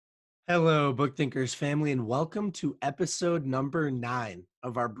Hello, Book Thinkers family, and welcome to episode number 9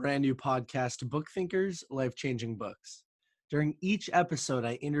 of our brand new podcast, Book Thinkers Life Changing Books. During each episode,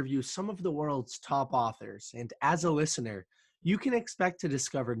 I interview some of the world's top authors, and as a listener, you can expect to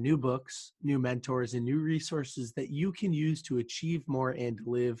discover new books, new mentors, and new resources that you can use to achieve more and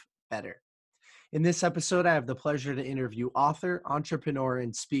live better. In this episode, I have the pleasure to interview author, entrepreneur,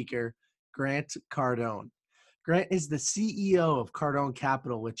 and speaker Grant Cardone. Grant is the CEO of Cardone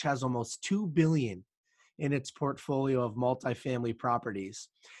Capital, which has almost $2 billion in its portfolio of multifamily properties.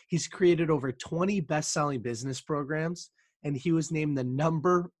 He's created over 20 best-selling business programs, and he was named the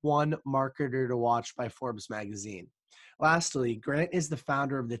 #1 marketer to watch by Forbes magazine. Lastly, Grant is the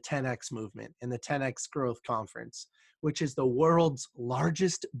founder of the 10X movement and the 10X Growth Conference, which is the world's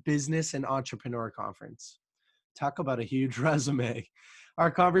largest business and entrepreneur conference. Talk about a huge resume. Our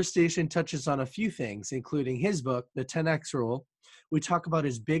conversation touches on a few things, including his book, The 10X Rule. We talk about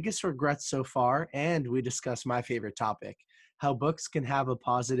his biggest regrets so far, and we discuss my favorite topic, how books can have a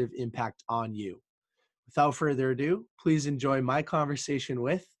positive impact on you. Without further ado, please enjoy my conversation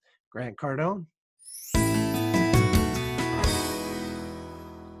with Grant Cardone.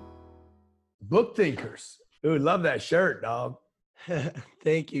 Book Thinkers. Ooh, love that shirt, dog.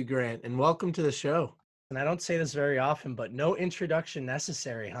 Thank you, Grant, and welcome to the show. And I don't say this very often, but no introduction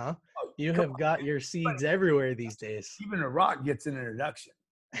necessary, huh? Oh, You come have got your seeds everywhere these on. days. Even a rock gets an introduction.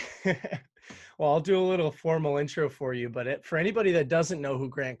 Well, I'll do a little formal intro for you, but for anybody that doesn't know who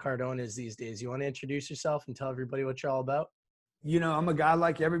Grant Cardone is these days, you want to introduce yourself and tell everybody what you're all about? You know, I'm a guy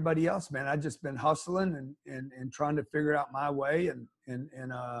like everybody else, man. I just been hustling and trying to figure out my way and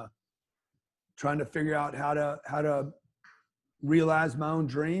trying to figure out how to realize my own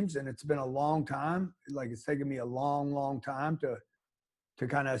dreams. And it's been a long time. Like it's taken me a long time to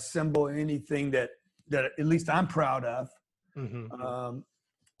kind of assemble anything that at least I'm proud of. Mm-hmm.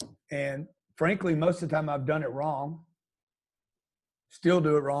 And frankly, most of the time I've done it wrong. Still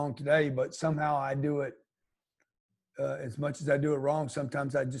do it wrong today, but somehow I do it as much as I do it wrong.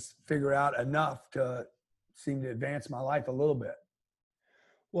 Sometimes I just figure out enough to seem to advance my life a little bit.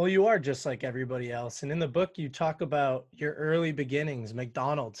 Well, you are just like everybody else. And in the book, you talk about your early beginnings,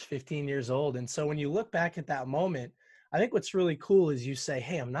 McDonald's, 15 years old. And so when you look back at that moment, I think what's really cool is you say,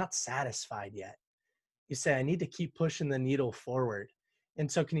 hey, I'm not satisfied yet. You say, I need to keep pushing the needle forward.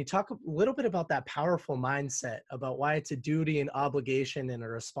 And so can you talk a little bit about that powerful mindset, about why it's a duty and obligation and a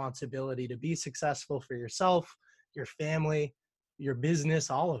responsibility to be successful for yourself, your family, your business,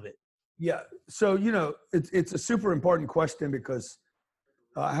 all of it? Yeah. So, you know, it's a super important question because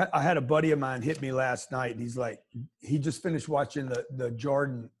I had a buddy of mine hit me last night. And he's like, he just finished watching the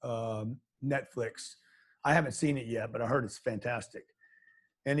Jordan Netflix. I haven't seen it yet, but I heard it's fantastic.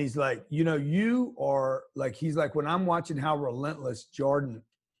 And he's like, you know, you are like, he's like, when I'm watching how relentless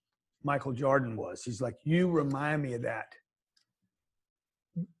Michael Jordan was, he's like, you remind me of that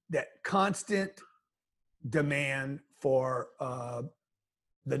constant demand for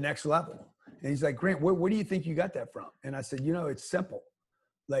the next level. And he's like, Grant, where do you think you got that from? And I said, you know, it's simple.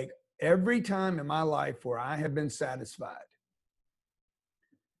 Like every time in my life where I have been satisfied,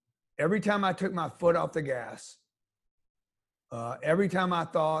 every time I took my foot off the gas, every time I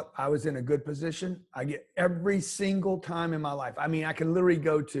thought I was in a good position, I get every single time in my life. I mean, I can literally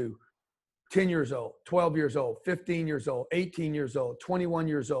go to 10 years old, 12 years old, 15 years old, 18 years old, 21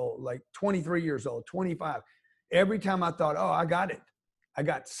 years old, like 23 years old, 25. Every time I thought, oh, I got it, I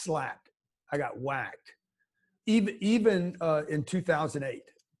got slapped. I got whacked. Even in 2008,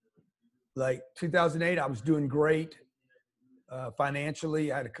 like 2008, I was doing great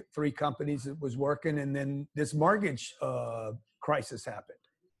financially. I had 3 companies that was working, and then this mortgage crisis happened.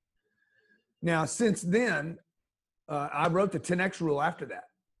 Now, since then, I wrote the 10X rule after that.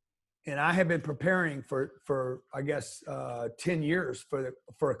 And I have been preparing for I guess, 10 years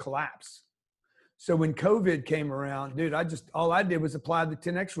for a collapse. So when COVID came around, dude, all I did was apply the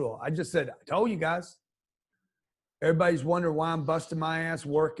 10X rule. I just said, I told you guys. Everybody's wondering why I'm busting my ass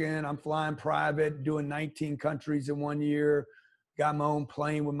working. I'm flying private, doing 19 countries in 1 year, got my own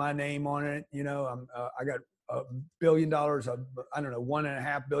plane with my name on it. You know, I got $1 billion of, I don't know,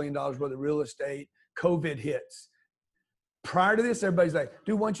 $1.5 billion worth of real estate. COVID hits. Prior to this, everybody's like,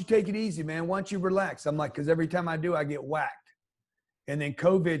 dude, why don't you take it easy, man? Why don't you relax? I'm like, because every time I do, I get whacked. And then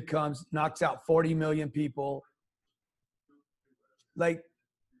COVID comes, knocks out 40 million people. Like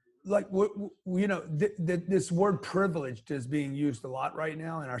you know, this word privileged is being used a lot right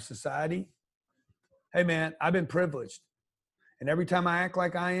now in our society. Hey, man, I've been privileged. And every time I act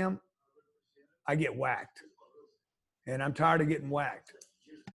like I am, I get whacked. And I'm tired of getting whacked.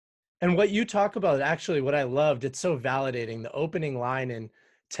 And what you talk about, actually, what I loved, it's so validating. The opening line in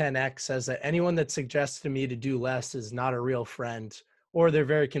 10X says that anyone that suggests to me to do less is not a real friend, or they're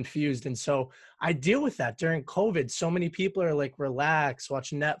very confused. And so I deal with that during COVID. So many people are like, relax,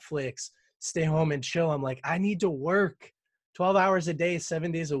 watch Netflix, stay home and chill. I'm like, I need to work 12 hours a day,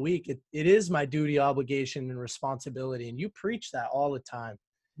 7 days a week. It is my duty, obligation, and responsibility. And you preach that all the time.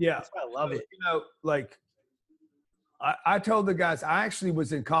 Yeah. That's why I love it. Like I told the guys, I actually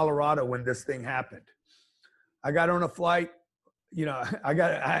was in Colorado when this thing happened. I got on a flight,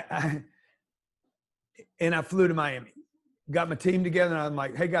 and I flew to Miami, got my team together, and I'm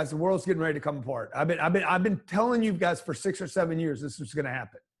like, hey guys, the world's getting ready to come apart. I've been telling you guys for 6 or 7 years this was going to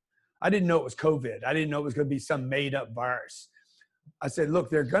happen. I didn't know it was COVID. I didn't know it was going to be some made up virus. I said, look,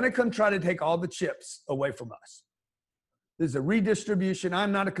 they're going to come try to take all the chips away from us. There's a redistribution.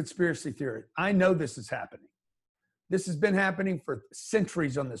 I'm not a conspiracy theorist. I know this is happening. This has been happening for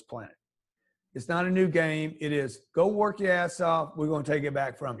centuries on this planet. It's not a new game. It is go work your ass off. We're going to take it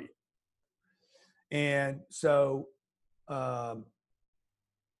back from you. And so I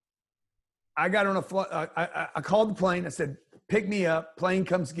got on a flight. I called the plane. I said, pick me up. Plane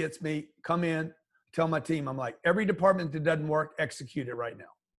comes, gets me. Come in. Tell my team. I'm like, every department that doesn't work, execute it right now.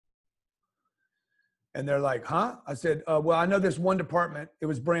 And they're like, huh? I said, well, I know there's one department. It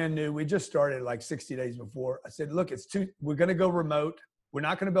was brand new. We just started like 60 days before. I said, look, we're going to go remote. We're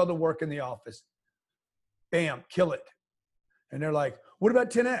not going to be able to work in the office. Bam, kill it. And they're like, what about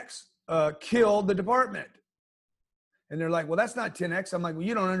 10X? Kill the department. And they're like, well, that's not 10X. I'm like, well,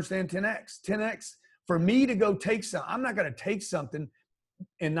 you don't understand 10X. 10X, for me to go take some, I'm not going to take something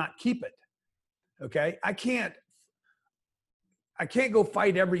and not keep it. Okay? I can't go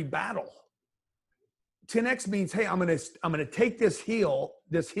fight every battle. 10X means, hey, I'm gonna take this hill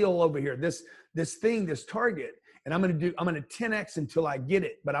over here, this thing, this target, and I'm gonna 10X until I get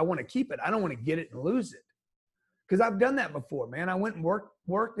it, but I want to keep it. I don't want to get it and lose it. Because I've done that before, man. I went and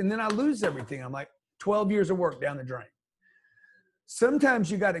worked, and then I lose everything. I'm like 12 years of work down the drain. Sometimes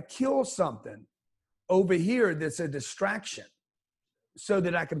you got to kill something over here that's a distraction so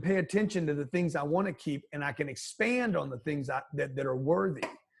that I can pay attention to the things I want to keep and I can expand on the things that are worthy.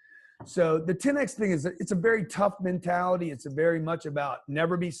 So the 10X thing it's a very tough mentality. It's very much about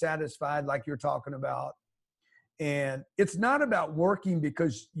never be satisfied, like you're talking about. And it's not about working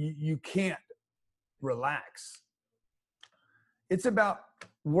because you can't relax. It's about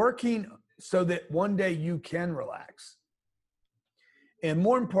working so that one day you can relax. And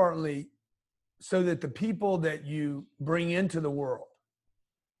more importantly, so that the people that you bring into the world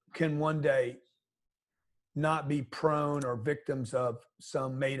can one day not be prone or victims of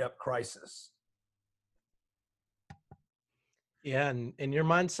some made-up crisis. Yeah, and your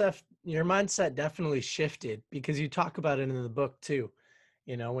mindset definitely shifted, because you talk about it in the book too.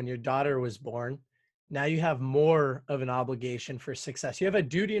 When your daughter was born, now you have more of an obligation for success. You have a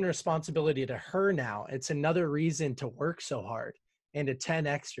duty and responsibility to her now. It's another reason to work so hard and to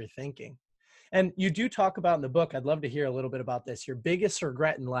 10X your thinking. And you do talk about in the book, I'd love to hear a little bit about this. Your biggest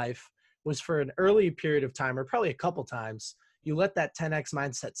regret in life was for an early period of time, or probably a couple times, you let that 10X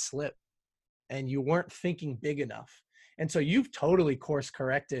mindset slip and you weren't thinking big enough. And so you've totally course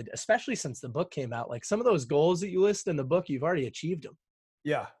corrected, especially since the book came out. Like some of those goals that you list in the book, you've already achieved them.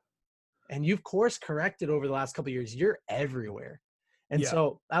 Yeah. And you've course corrected over the last couple of years. You're everywhere. And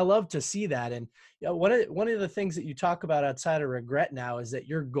so I love to see that. And one of the things that you talk about outside of regret now is that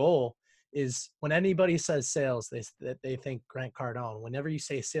your goal is, when anybody says sales, they think Grant Cardone. Whenever you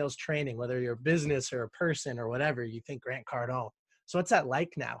say sales training, whether you're a business or a person or whatever, you think Grant Cardone. So what's that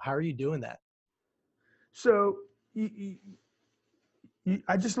like now? How are you doing that? So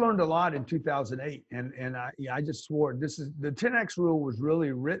I just learned a lot in 2008, and I just swore the 10X rule was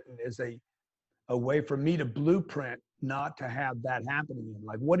really written as a way for me to blueprint not to have that happening.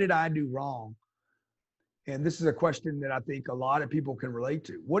 Like, what did I do wrong? And this is a question that I think a lot of people can relate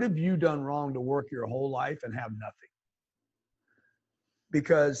to. What have you done wrong to work your whole life and have nothing?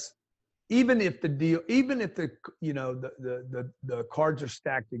 Because even if the cards are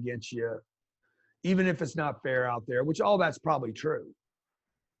stacked against you, even if it's not fair out there, which all that's probably true,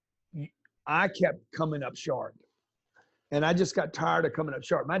 I kept coming up short. And I just got tired of coming up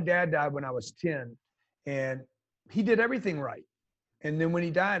short. My dad died when I was 10, and he did everything right. And then when he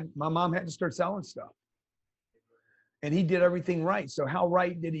died, my mom had to start selling stuff. And he did everything right. So how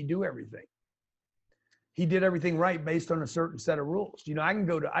right did he do everything? He did everything right based on a certain set of rules. I can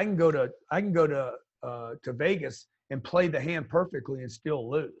go to Vegas and play the hand perfectly and still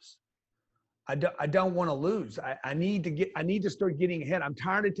lose. I don't want to lose. I need to start getting ahead. I'm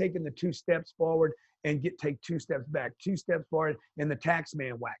tired of taking the 2 steps forward and take 2 steps back, 2 steps forward and the tax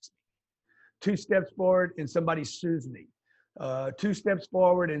man whacks me. 2 steps forward and somebody sues me. two steps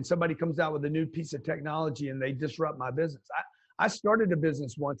forward and somebody comes out with a new piece of technology and they disrupt my business. I started a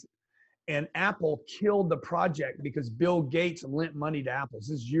business once and Apple killed the project because Bill Gates lent money to Apple. This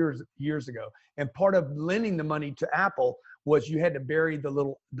is years ago. And part of lending the money to Apple was you had to bury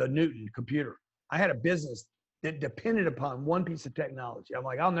the Newton computer. I had a business that depended upon one piece of technology. I'm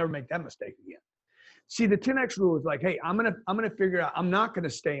like, I'll never make that mistake again. See, the 10X rule is like, hey, I'm gonna figure out, I'm not gonna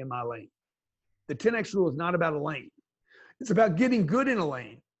stay in my lane. The 10X rule is not about a lane. It's about getting good in a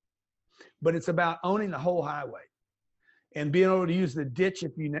lane, but it's about owning the whole highway and being able to use the ditch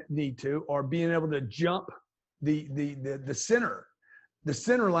if you need to, or being able to jump the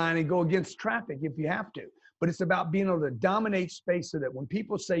center line and go against traffic if you have to. But it's about being able to dominate space so that when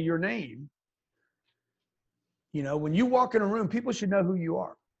people say your name, you know, when you walk in a room, people should know who you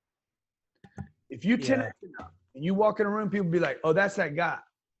are. If you 10X enough and you walk in a room, people be like, oh, that's that guy.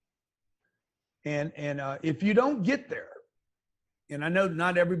 And if you don't get there, and I know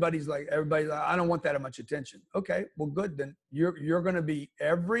not everybody's like, I don't want that much attention. Okay, well, good. Then you're going to be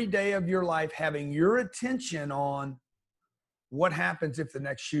every day of your life having your attention on what happens if the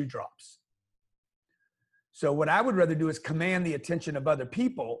next shoe drops. So what I would rather do is command the attention of other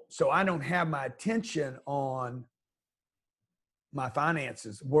people so I don't have my attention on my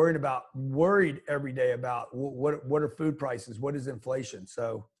finances, worried every day about what are food prices, what is inflation.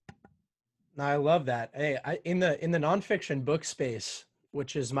 So I love that. Hey, in the nonfiction book space,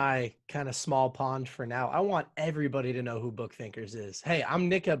 which is my kind of small pond for now, I want everybody to know who Book Thinkers is. Hey, I'm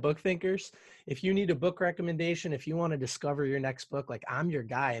Nick at Book Thinkers. If you need a book recommendation, if you want to discover your next book, like, I'm your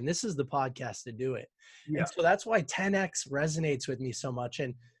guy, and this is the podcast to do it. Yeah. And so that's why 10X resonates with me so much.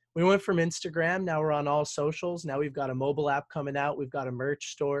 And we went from Instagram, now we're on all socials. Now we've got a mobile app coming out. We've got a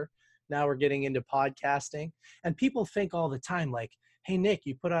merch store. Now we're getting into podcasting. And people think all the time, like, hey, Nick,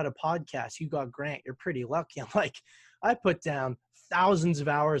 you put out a podcast, you got Grant, you're pretty lucky. I'm like, I put down thousands of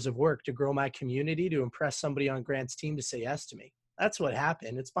hours of work to grow my community, to impress somebody on Grant's team to say yes to me. That's what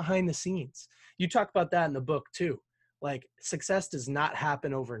happened. It's behind the scenes. You talk about that in the book too. Like, success does not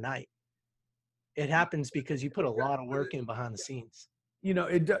happen overnight. It happens because you put a lot of work in behind the scenes. You know,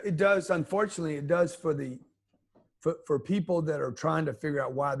 it does. Unfortunately, it does for people that are trying to figure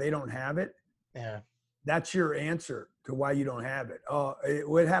out why they don't have it. Yeah. That's your answer to why you don't have it.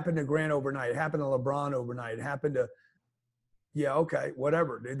 What happened to Grant overnight? It happened to LeBron overnight. It happened to, yeah, okay,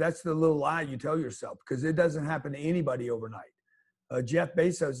 whatever. That's the little lie you tell yourself, because it doesn't happen to anybody overnight. Jeff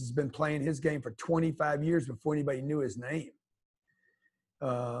Bezos has been playing his game for 25 years before anybody knew his name.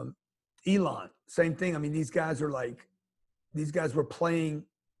 Elon, same thing. I mean, these guys were playing,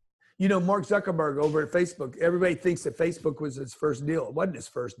 you know, Mark Zuckerberg over at Facebook. Everybody thinks that Facebook was his first deal. It wasn't his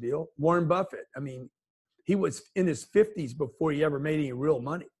first deal. Warren Buffett, I mean, he was in his 50s before he ever made any real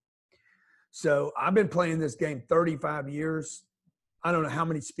money. So I've been playing this game 35 years. I don't know how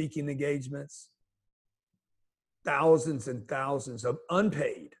many speaking engagements, thousands and thousands of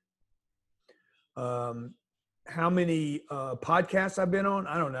unpaid. How many podcasts I've been on?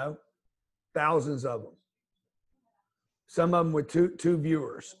 I don't know. Thousands of them. Some of them with two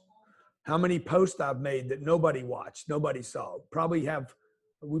viewers. How many posts I've made that nobody watched, nobody saw.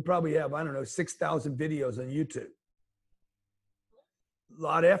 We probably have, I don't know, 6,000 videos on YouTube. A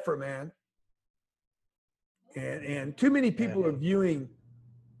lot of effort, man. And too many people are viewing,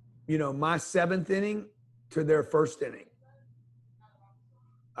 you know, my 7th inning to their 1st inning.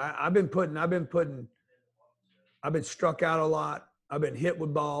 I've been struck out a lot. I've been hit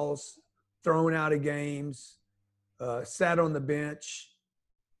with balls, thrown out of games, sat on the bench.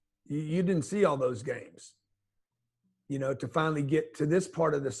 You didn't see all those games, you know, to finally get to this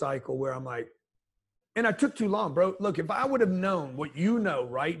part of the cycle where I'm like, and I took too long, bro. Look, if I would have known what you know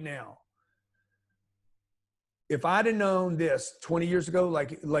right now, if I'd have known this 20 years ago,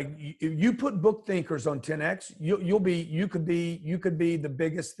 like if you put Book Thinkers on 10X, you could be the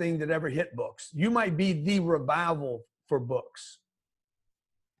biggest thing that ever hit books. You might be the revival for books.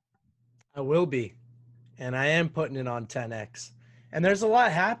 I will be, and I am putting it on 10X. And there's a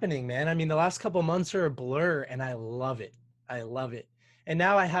lot happening, man. I mean, the last couple months are a blur, and I love it. I love it. And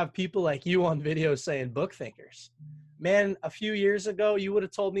now I have people like you on video saying Book Thinkers. Man, a few years ago, you would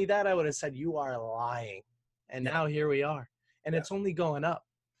have told me that. I would have said, you are lying. And now here we are. And it's only going up.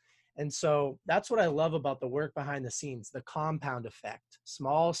 And so that's what I love about the work behind the scenes, the compound effect.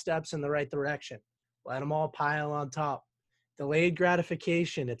 Small steps in the right direction. Let them all pile on top. Delayed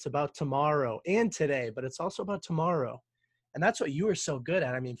gratification. It's about tomorrow and today, but it's also about tomorrow. And that's what you were so good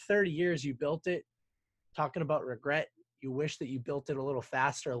at. I mean, 30 years you built it. Talking about regret, you wish that you built it a little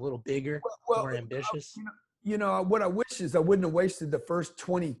faster, a little bigger, more ambitious. You know, what I wish is I wouldn't have wasted the first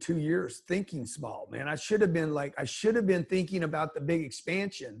 22 years thinking small, man. I should have been thinking about the big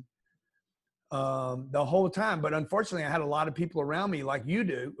expansion the whole time. But unfortunately, I had a lot of people around me like you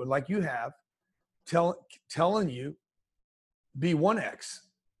do, or like you have, telling you be 1X.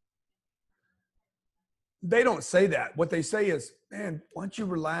 They don't say that. What they say is, man, once you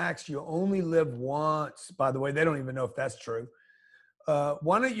relax, you only live once. By the way, they don't even know if that's true.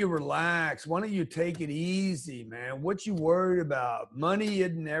 Why don't you relax? Why don't you take it easy, man? What you worried about? Money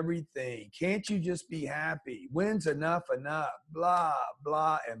isn't everything. Can't you just be happy? When's enough enough? Blah,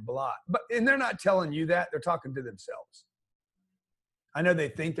 blah, and blah. And they're not telling you that. They're talking to themselves. I know they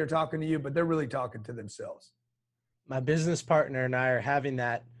think they're talking to you, but they're really talking to themselves. My business partner and I are having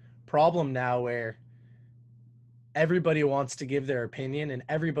that problem now where everybody wants to give their opinion and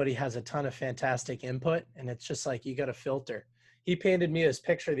everybody has a ton of fantastic input. And it's just like, you got to filter. He painted me his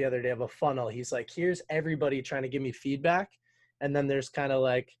picture the other day of a funnel. He's like, here's everybody trying to give me feedback. And then there's kind of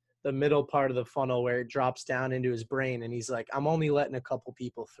like the middle part of the funnel where it drops down into his brain. And he's like, I'm only letting a couple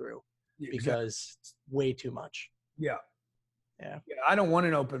people through because it's way too much. Yeah. Yeah. I don't want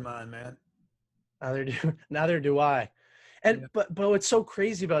an open mind, man. Neither do I. And, but what's so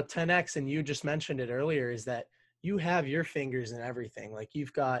crazy about 10X, and you just mentioned it earlier, is that you have your fingers in everything. Like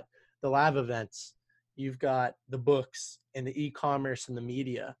you've got the live events, you've got the books and the e-commerce and the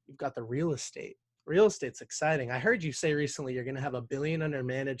media. You've got the real estate. Real estate's exciting. I heard you say recently you're going to have $1 billion under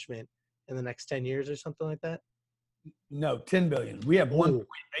management in the next 10 years or something like that. No, 10 billion. We have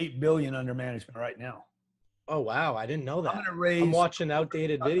 1.8 billion under management right now. Oh, wow. I didn't know that. I'm watching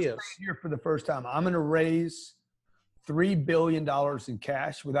outdated videos. Here for the first time. I'm going to raise $3 billion in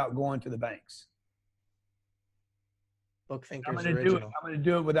cash without going to the banks. Book Thinkers I'm going to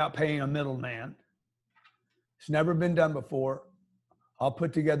do it without paying a middleman. It's never been done before. I'll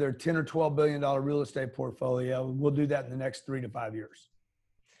put together a 10 or $12 billion real estate portfolio. We'll do that in the next 3 to 5 years.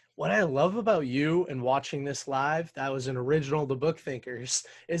 What I love about you and watching this live, that was an original to Book Thinkers,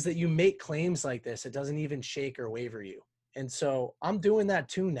 is that you make claims like this. It doesn't even shake or waver you. And so I'm doing that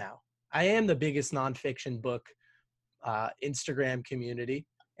too now. I am the biggest nonfiction book Instagram community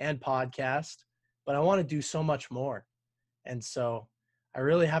and podcast, but I want to do so much more. And so I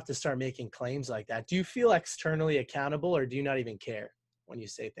really have to start making claims like that. Do you feel externally accountable, or do you not even care when you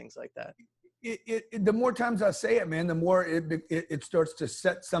say things like that? The more times I say it, man, the more it starts to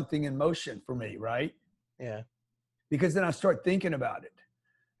set something in motion for me, right? Yeah. Because then I start thinking about it.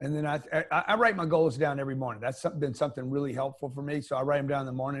 And then I write my goals down every morning. That's been something really helpful for me. So I write them down in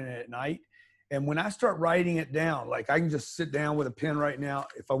the morning and at night. And when I start writing it down, like I can just sit down with a pen right now,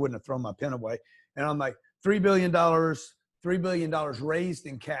 if I wouldn't have thrown my pen away. And I'm like, $3 billion raised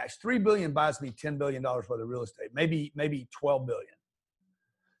in cash. $3 billion buys me $10 billion worth of real estate, maybe $12 billion.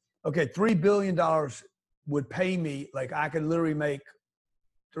 Okay, $3 billion would pay me, like I could literally make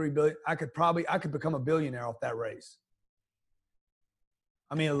 $3 billion. I could become a billionaire off that raise.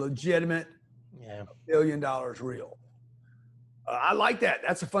 I mean, a legitimate $1 billion real. I like that.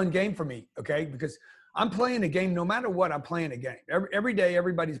 That's a fun game for me, okay? Because I'm playing a game. No matter what, I'm playing a game. Every day,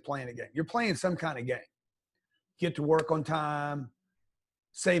 everybody's playing a game. You're playing some kind of game. Get to work on time,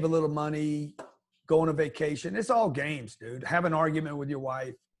 save a little money, go on a vacation. It's all games, dude. Have an argument with your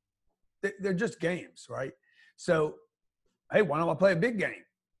wife. They're just games, right? So, hey, why don't I play a big game?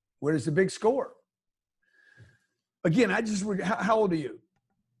 Where's the big score? Again, how old are you?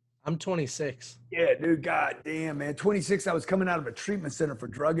 I'm 26. Yeah, dude, god damn, man. 26, I was coming out of a treatment center for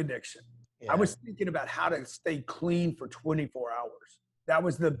drug addiction. Yeah. I was thinking about how to stay clean for 24 hours. That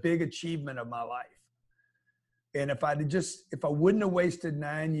was the big achievement of my life. And if I wouldn't have wasted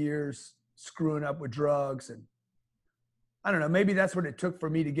 9 years screwing up with drugs, and I don't know, maybe that's what it took for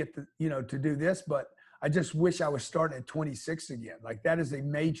me to get to do this, but I just wish I was starting at 26 again. Like that is a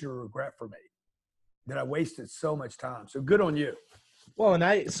major regret for me that I wasted so much time. So good on you. Well,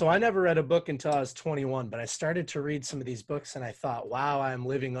 I never read a book until I was 21, but I started to read some of these books and I thought, wow, I'm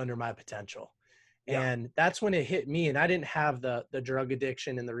living under my potential. Yeah. And that's when it hit me. And I didn't have the drug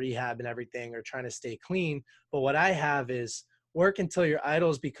addiction and the rehab and everything, or trying to stay clean. But what I have is work until your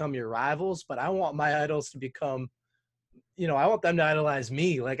idols become your rivals. But I want my idols to become, I want them to idolize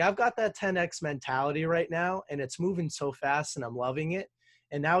me. Like I've got that 10X mentality right now, and it's moving so fast and I'm loving it.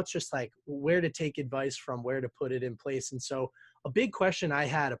 And now it's just like where to take advice from, where to put it in place. And so a big question I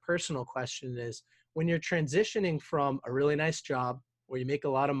had, a personal question, is when you're transitioning from a really nice job where you make a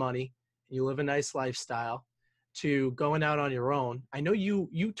lot of money and you live a nice lifestyle to going out on your own. I know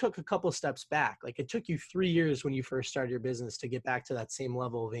you took a couple steps back. Like it took you 3 years when you first started your business to get back to that same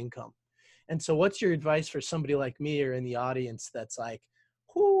level of income. And so what's your advice for somebody like me or in the audience that's like,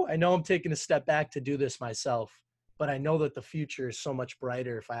 whoo, I know I'm taking a step back to do this myself, but I know that the future is so much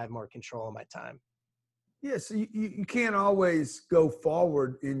brighter if I have more control of my time. Yes, you can't always go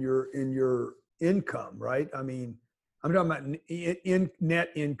forward in your income, right? I mean, I'm talking about in net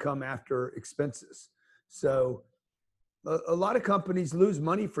income after expenses. So a lot of companies lose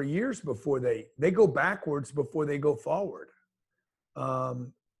money for years before they go backwards before they go forward.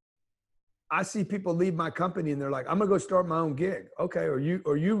 I see people leave my company and they're like, I'm gonna go start my own gig. Okay, are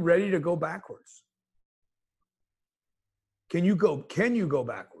you ready to go backwards? Can you go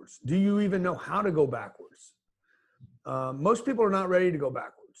backwards? Do you even know how to go backwards? Most people are not ready to go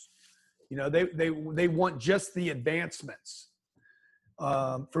backwards. You know, they want just the advancements.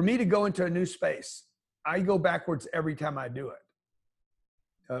 For me to go into a new space, I go backwards every time I do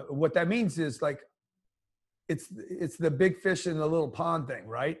it. What that means is like, it's the big fish in the little pond thing,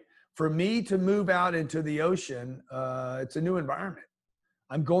 right? For me to move out into the ocean, it's a new environment.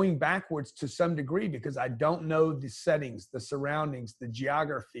 I'm going backwards to some degree because I don't know the settings, the surroundings, the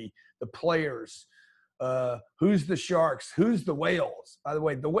geography, the players, who's the sharks, who's the whales. By the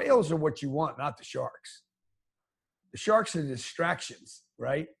way, the whales are what you want, not the sharks. The sharks are distractions,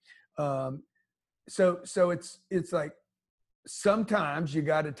 right? So it's like sometimes you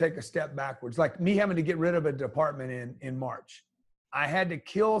got to take a step backwards. Like me having to get rid of a department in March. I had to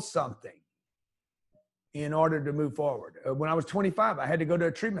kill something in order to move forward. When I was 25, I had to go to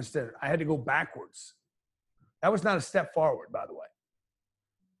a treatment center. I had to go backwards. That was not a step forward, by the way.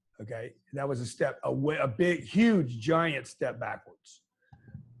 Okay, that was a big, huge, giant step backwards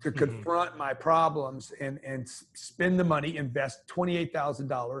to confront my problems and spend the money, invest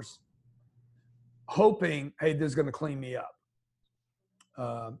 $28,000, hoping, hey, this is going to clean me up.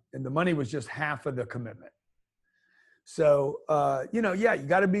 And the money was just half of the commitment. So, you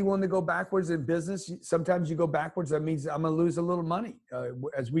got to be willing to go backwards in business. Sometimes you go backwards. That means I'm going to lose a little money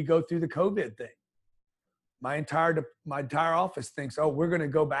as we go through the COVID thing. My entire office thinks, oh, we're going to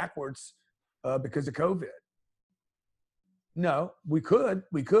go backwards because of COVID. No, we could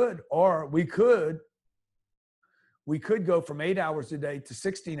go from 8 hours a day to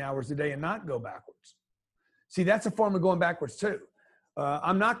 16 hours a day and not go backwards. See, that's a form of going backwards too.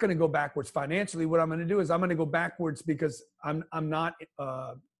 I'm not going to go backwards financially. What I'm going to do is I'm going to go backwards because I'm not,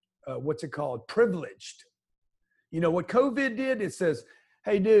 privileged. You know, what COVID did, it says,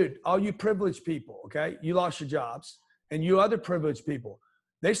 hey, dude, all you privileged people, okay, you lost your jobs, and you other privileged people,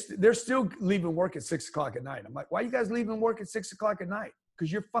 they're still leaving work at 6 o'clock at night. I'm like, why are you guys leaving work at 6 o'clock at night?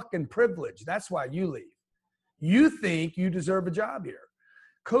 Because you're fucking privileged. That's why you leave. You think you deserve a job here.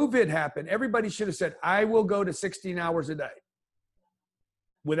 COVID happened. Everybody should have said, I will go to 16 hours a day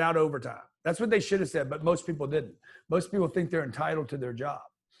without overtime. That's what they should have said, but most people didn't. Most people think they're entitled to their job.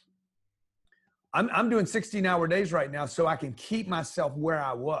 I'm doing 16-hour days right now so I can keep myself where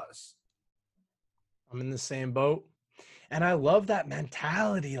I was. I'm in the same boat. And I love that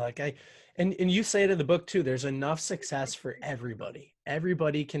mentality. And you say it in the book too, there's enough success for everybody.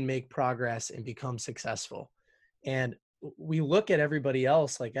 Everybody can make progress and become successful. And we look at everybody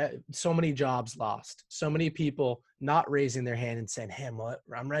else, like so many jobs lost, so many people not raising their hand and saying, hey,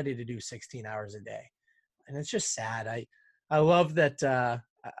 I'm ready to do 16 hours a day. And it's just sad. I love that.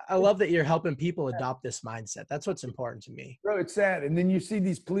 I love that you're helping people adopt this mindset. That's what's important to me. Bro, it's sad. And then you see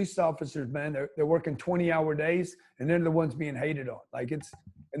these police officers, man, they're working 20-hour days and they're the ones being hated on.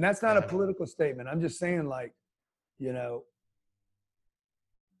 And that's not a political statement. I'm just saying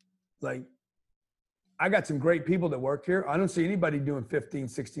I got some great people that work here. I don't see anybody doing 15,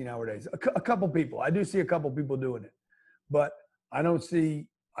 16-hour days. A couple people. I do see a couple people doing it. But I know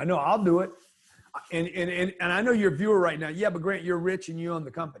I'll do it. And I know your viewer right now, yeah, but Grant, you're rich and you own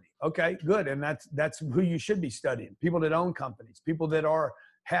the company. Okay, good. And that's who you should be studying. People that own companies, people that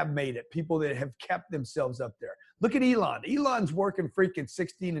have made it, people that have kept themselves up there. Look at Elon. Elon's working freaking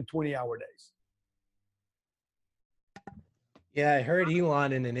 16 and 20-hour days. Yeah, I heard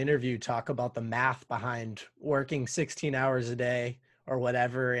Elon in an interview talk about the math behind working 16 hours a day or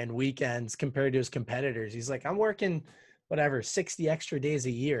whatever and weekends compared to his competitors. He's like, I'm working 60 extra days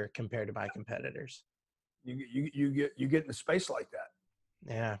a year compared to my competitors. You get in a space like that.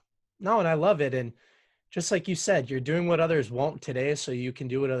 Yeah. No, and I love it. And just like you said, you're doing what others won't today so you can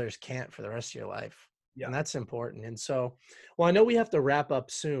do what others can't for the rest of your life. Yeah. And that's important. And so, well, I know we have to wrap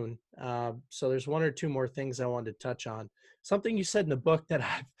up soon. So there's one or two more things I wanted to touch on. Something you said in the book that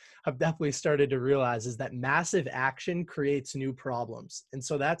I've definitely started to realize is that massive action creates new problems. And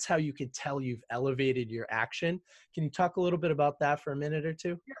so that's how you could tell you've elevated your action. Can you talk a little bit about that for a minute or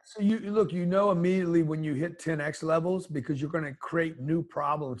two? Yeah, so you know immediately when you hit 10X levels because you're going to create new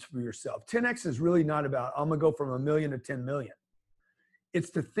problems for yourself. 10X is really not about, I'm going to go from 1 million to 10 million. It's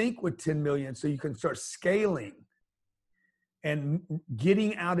to think with 10 million so you can start scaling and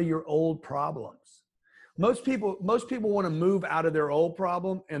getting out of your old problems. Most people want to move out of their old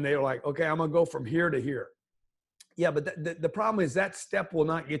problem and they're like, okay, I'm going to go from here to here. Yeah, but the problem is that step will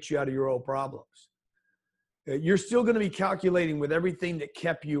not get you out of your old problems. You're still going to be calculating with everything that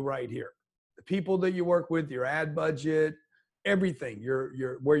kept you right here. The people that you work with, your ad budget, everything,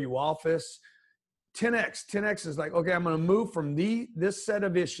 your where you office. 10x is like, okay, I'm going to move from this set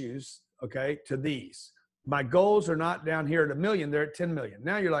of issues, okay, to these. My goals are not down here at 1 million, they're at 10 million.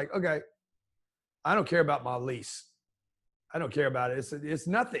 Now you're like, okay, I don't care about my lease. I don't care about it. It's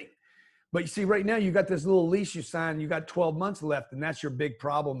nothing. But you see, right now you got this little lease you signed, you got 12 months left, and that's your big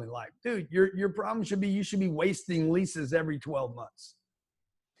problem in life. Dude, your problem should be you should be wasting leases every 12 months.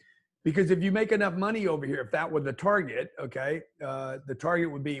 Because if you make enough money over here, if that were the target, okay, the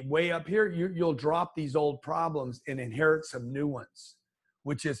target would be way up here, you'll drop these old problems and inherit some new ones,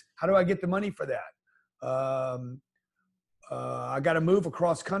 which is, how do I get the money for that? I got to move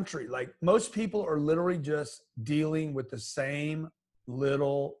across country. Like, most people are literally just dealing with the same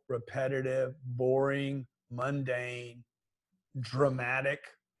little repetitive, boring, mundane, dramatic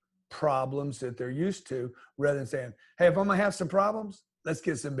problems that they're used to, rather than saying, hey, if I'm going to have some problems, let's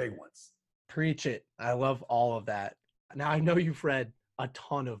get some big ones. Preach it. I love all of that. Now, I know you've read a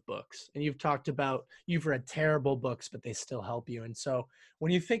ton of books, and you've talked about you've read terrible books, but they still help you. And so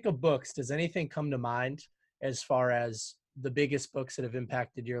when you think of books, does anything come to mind as far as the biggest books that have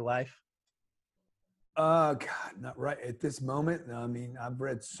impacted your life? God, not right at this moment. I mean, I've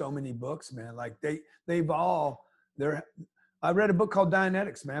read so many books, man. Like I read a book called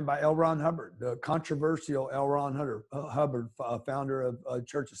Dianetics, man, by L. Ron Hubbard, the controversial L. Ron Hubbard, founder of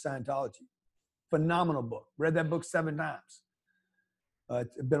Church of Scientology. Phenomenal book. Read that book 7 times.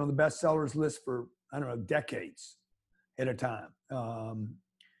 It's been on the bestsellers list for, I don't know, decades at a time.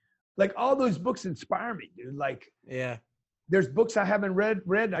 Like, all those books inspire me, dude. Like, yeah, there's books I haven't read.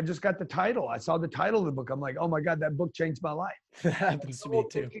 I just got the title. I saw the title of the book. I'm like, oh my God, that book changed my life. that happens to me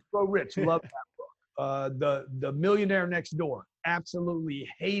too. Think and Grow Rich. Love that book. The Millionaire Next Door. Absolutely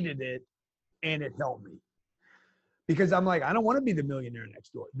hated it, and it helped me. Because I'm like, I don't want to be the millionaire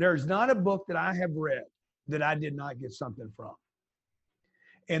next door. There's not a book that I have read that I did not get something from.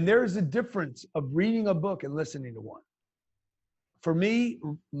 And there's a difference of reading a book and listening to one. For me,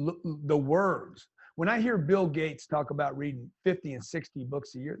 the words, when I hear Bill Gates talk about reading 50 and 60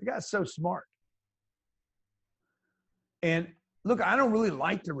 books a year, the guy's so smart. And look, I don't really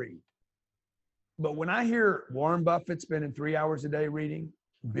like to read. But when I hear Warren Buffett spending 3 hours a day reading,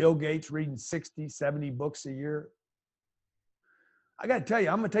 Bill Gates reading 60, 70 books a year, I got to tell you,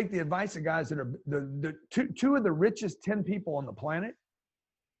 I'm going to take the advice of guys that are the two of the richest 10 people on the planet.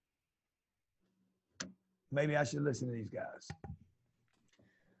 Maybe I should listen to these guys.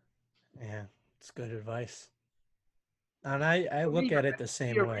 Yeah, it's good advice. And I look at it the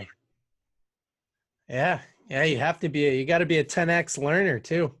same way. Yeah, you have to be, you got to be a 10X learner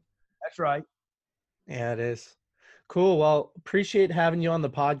too. That's right. Yeah, it is. Cool. Well, appreciate having you on the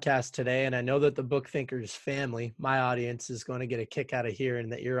podcast today. And I know that the Book Thinkers family, my audience, is going to get a kick out of hearing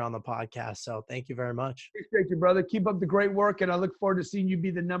that you're on the podcast. So thank you very much. Appreciate you, brother. Keep up the great work. And I look forward to seeing you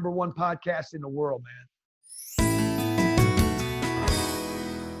be the #1 podcast in the world, man.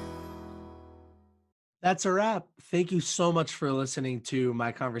 That's a wrap. Thank you so much for listening to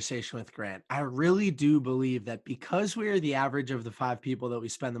my conversation with Grant. I really do believe that because we are the average of the 5 people that we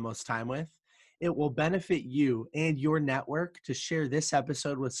spend the most time with, it will benefit you and your network to share this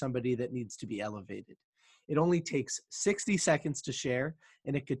episode with somebody that needs to be elevated. It only takes 60 seconds to share,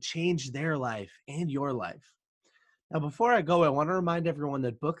 and it could change their life and your life. Now, before I go, I want to remind everyone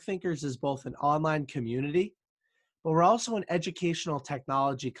that Book Thinkers is both an online community, but we're also an educational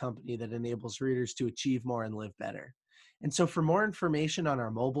technology company that enables readers to achieve more and live better. And so for more information on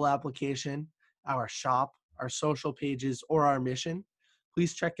our mobile application, our shop, our social pages, or our mission,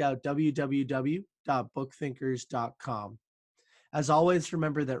 please check out www.bookthinkers.com. As always,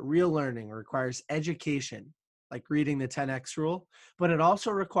 remember that real learning requires education, like reading the 10X rule, but it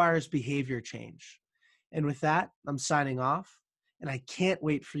also requires behavior change. And with that, I'm signing off, and I can't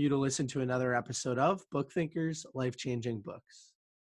wait for you to listen to another episode of Book Thinkers Life-Changing Books.